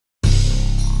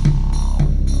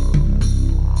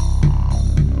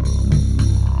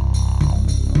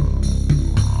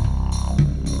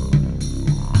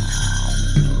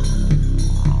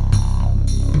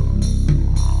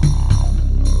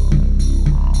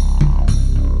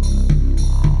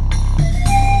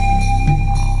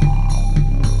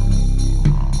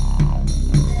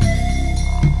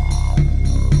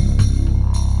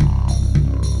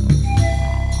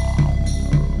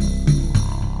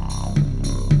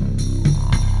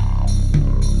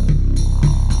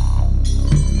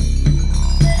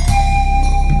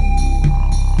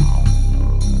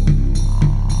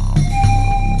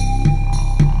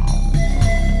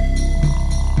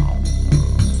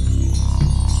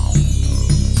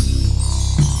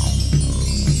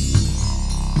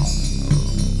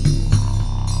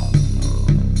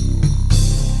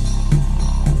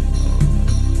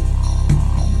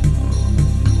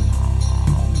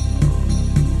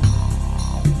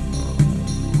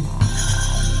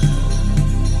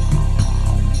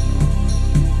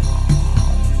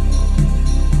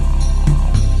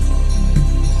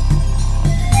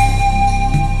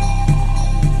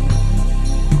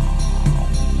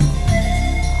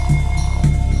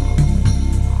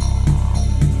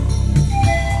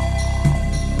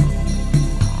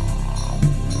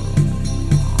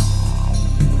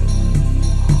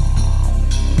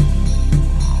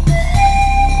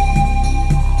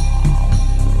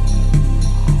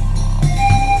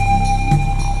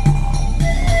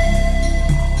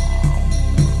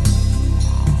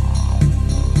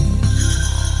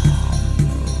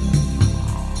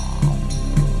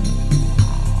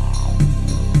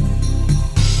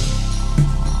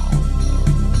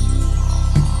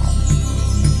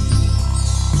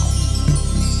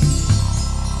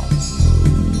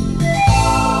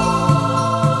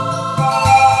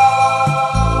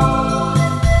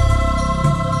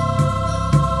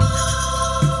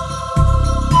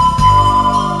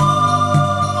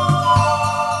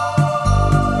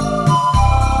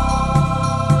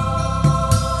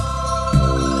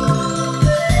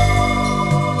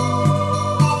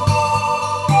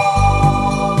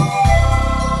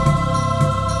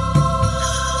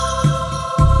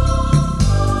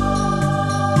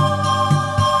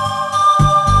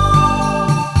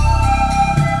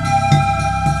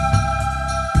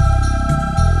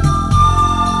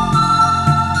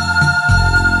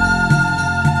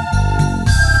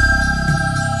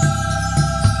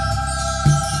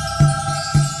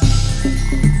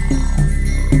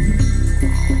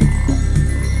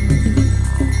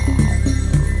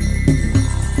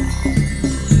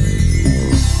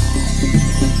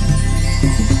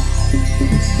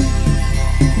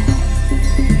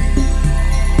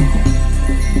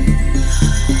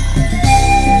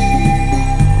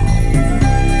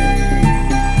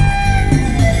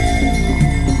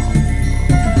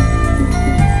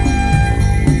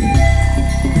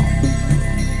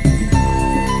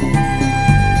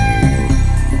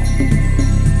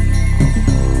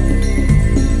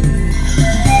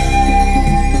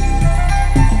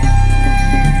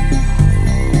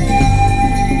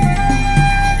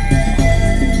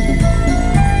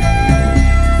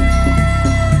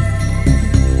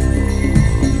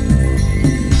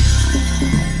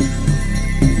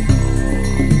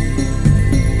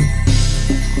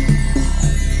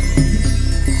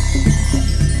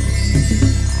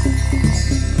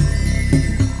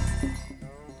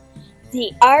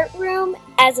art room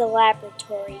as a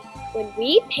laboratory. When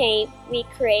we paint, we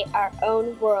create our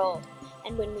own world.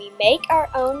 And when we make our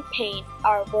own paint,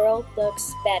 our world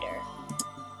looks better.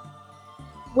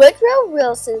 Woodrow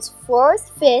Wilson's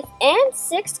 4th, 5th, and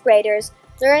 6th graders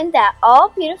learned that all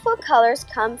beautiful colors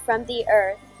come from the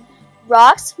earth,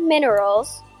 rocks,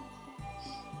 minerals,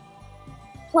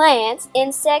 plants,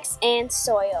 insects, and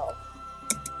soil.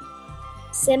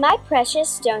 Semi-precious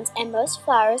stones and most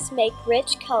flowers make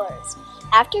rich colors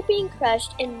after being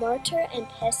crushed in mortar and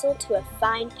pestle to a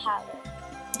fine powder.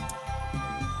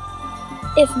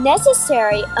 If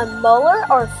necessary, a molar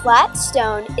or flat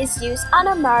stone is used on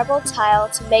a marble tile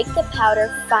to make the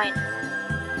powder finer.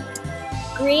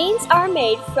 Greens are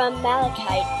made from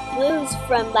malachite, blues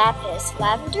from lapis,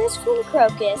 lavenders from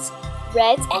crocus,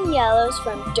 reds and yellows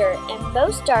from dirt, and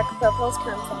most dark purples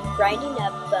come from grinding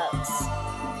up bugs.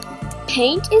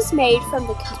 Paint is made from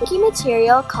the sticky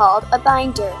material called a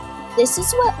binder. This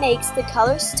is what makes the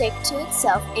color stick to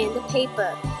itself and the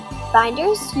paper.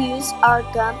 Binders used are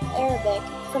gum arabic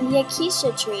from the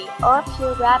acacia tree or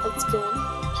pure rabbit skin,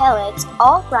 pellets,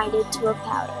 all grinded to a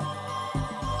powder.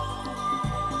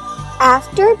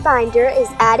 After binder is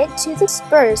added to the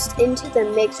dispersed into the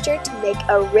mixture to make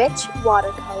a rich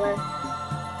watercolor.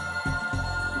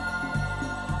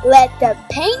 Let the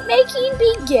paint making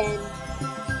begin.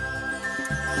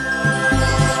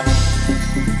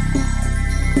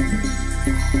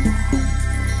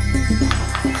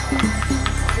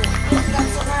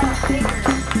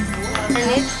 And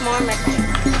it's more messy.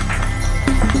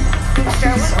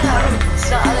 Start with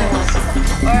the other one.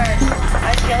 Or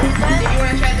a jelly bun. Do you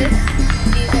want to try this?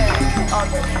 These are all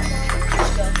good.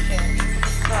 Let's go share.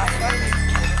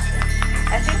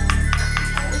 I think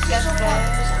that's good.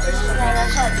 Yeah,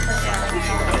 that's how it's supposed to be.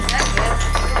 That's good.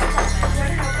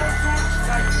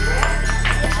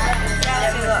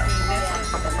 There we go.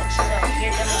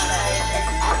 Here's the masala.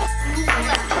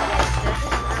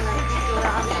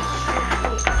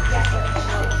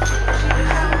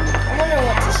 I wonder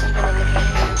what this is going to look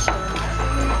like.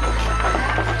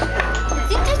 I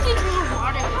think this needs a little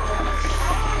water.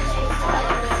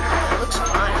 It looks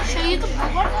fine. Show you the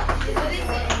blue one?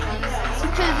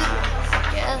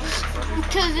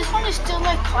 Because this one is still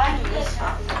like cotton.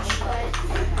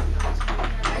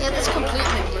 Yeah, that's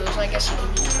completely blue, so I guess you can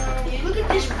use it. Look at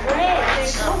this red.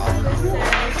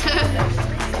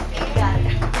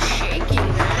 Shaking,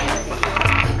 man.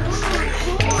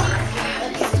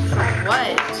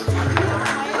 What?